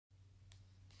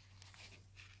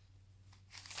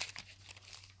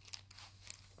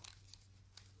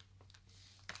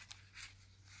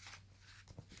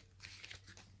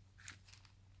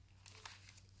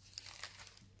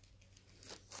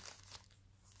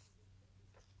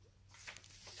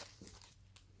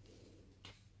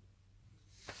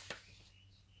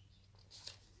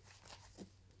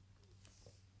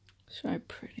So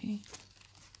pretty.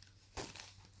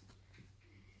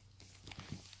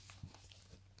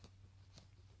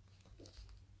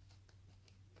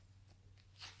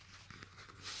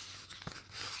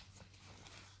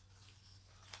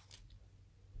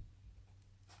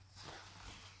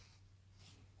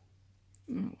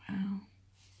 Oh, wow.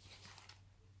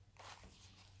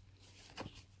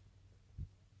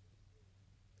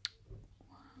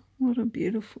 What a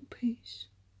beautiful piece.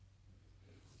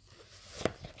 I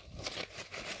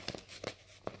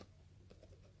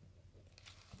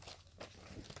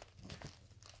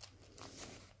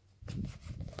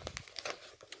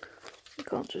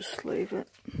think I'll just leave it.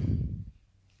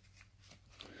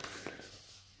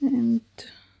 And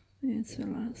there's the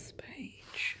last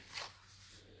page.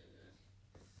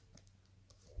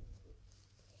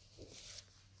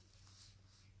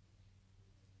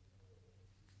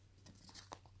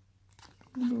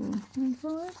 Little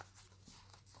envelope.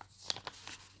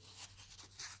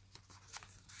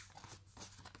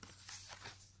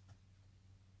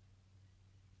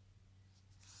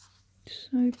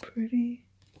 So pretty.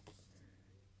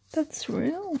 That's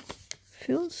real.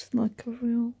 Feels like a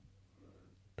real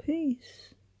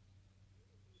piece.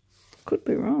 Could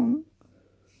be wrong.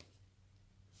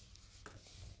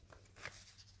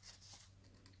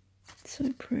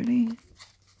 So pretty.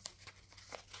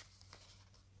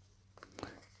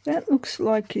 That looks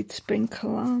like it's been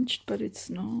collaged, but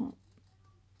it's not.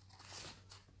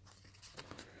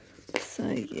 So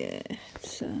yeah,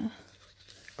 it's a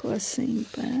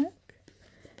glassine back,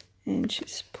 and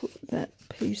she's put that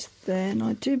piece there, and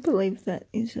I do believe that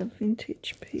is a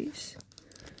vintage piece.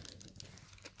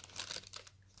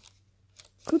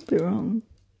 Could be wrong.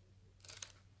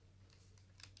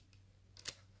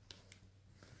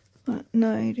 But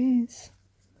no, it is.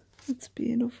 It's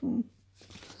beautiful.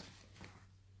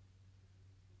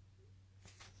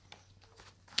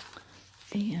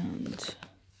 And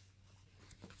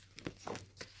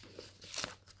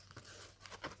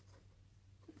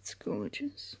it's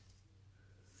gorgeous.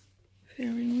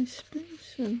 Very wispy,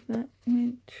 so that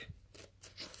went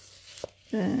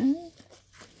there,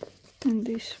 and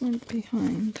this went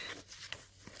behind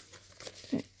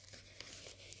there.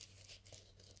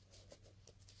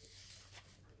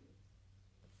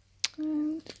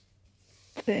 And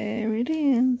there it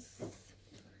is.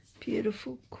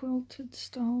 Beautiful quilted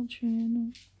style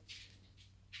journal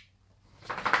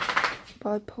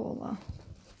by Paula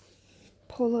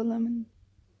Lemmon.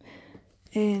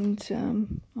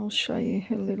 And I'll show you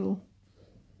her little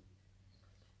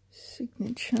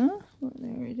signature. Well,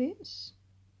 there it is.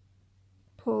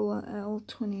 Paula L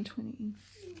 2020.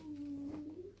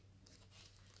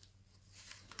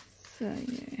 So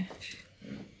yeah,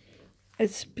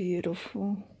 it's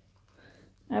beautiful.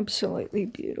 Absolutely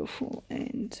beautiful.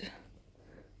 And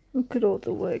look at all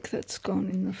the work that's gone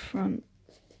in the front.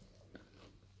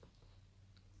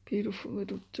 Beautiful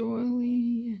little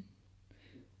doily and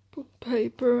book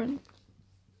paper, and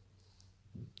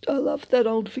I love that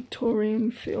old Victorian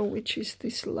feel, which is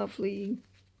this lovely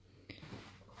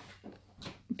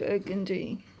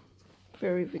burgundy,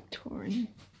 very Victorian.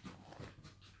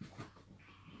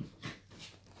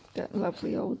 That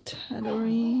lovely old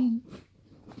tatterine.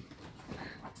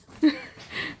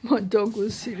 My dog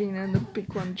was sitting and the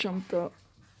big one jumped up.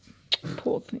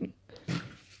 Poor thing.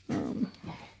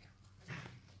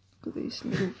 Look at these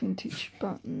little vintage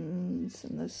buttons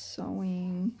and the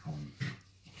sewing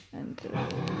and the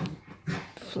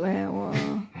flower.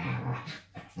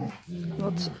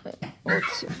 Lots of work.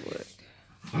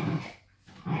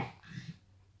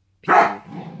 Beautiful.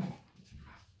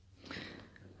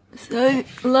 So,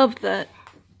 love that.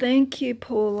 Thank you,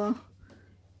 Paula.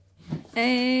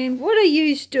 And what are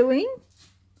you doing?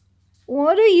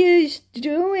 What are you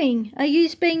doing? Are you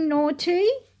being naughty?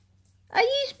 Are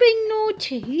you being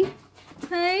naughty?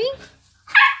 Hey?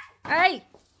 Hey!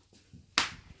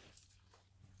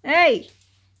 Hey!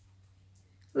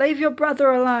 Leave your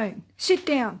brother alone. Sit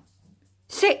down.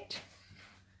 Sit.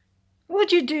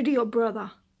 What'd you do to your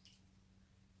brother?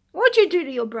 What'd you do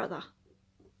to your brother?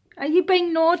 Are you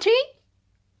being naughty?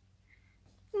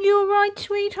 You alright,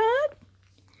 sweetheart?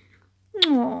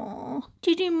 Aww,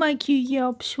 did he make you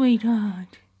yelp,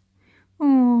 sweetheart?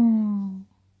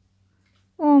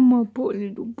 Oh, my poor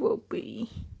little Bobby.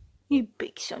 You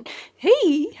big son.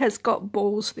 He has got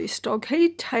balls, this dog. He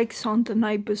takes on the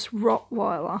neighbour's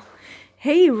Rottweiler.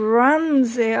 He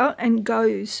runs out and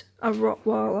goes a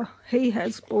Rottweiler. He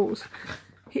has balls.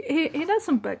 He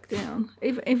doesn't back down,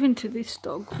 even to this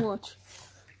dog. Watch.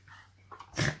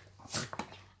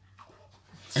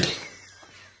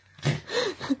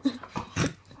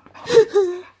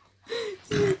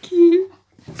 So cute.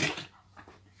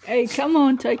 Hey, come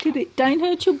on, take it. Don't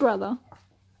hurt your brother.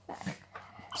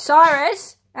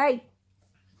 Cyrus, hey.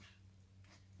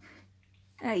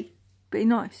 Hey, be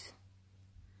nice.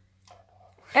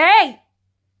 Hey!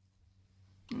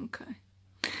 Okay.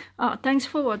 Oh, thanks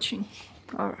for watching.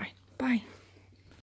 All right, bye.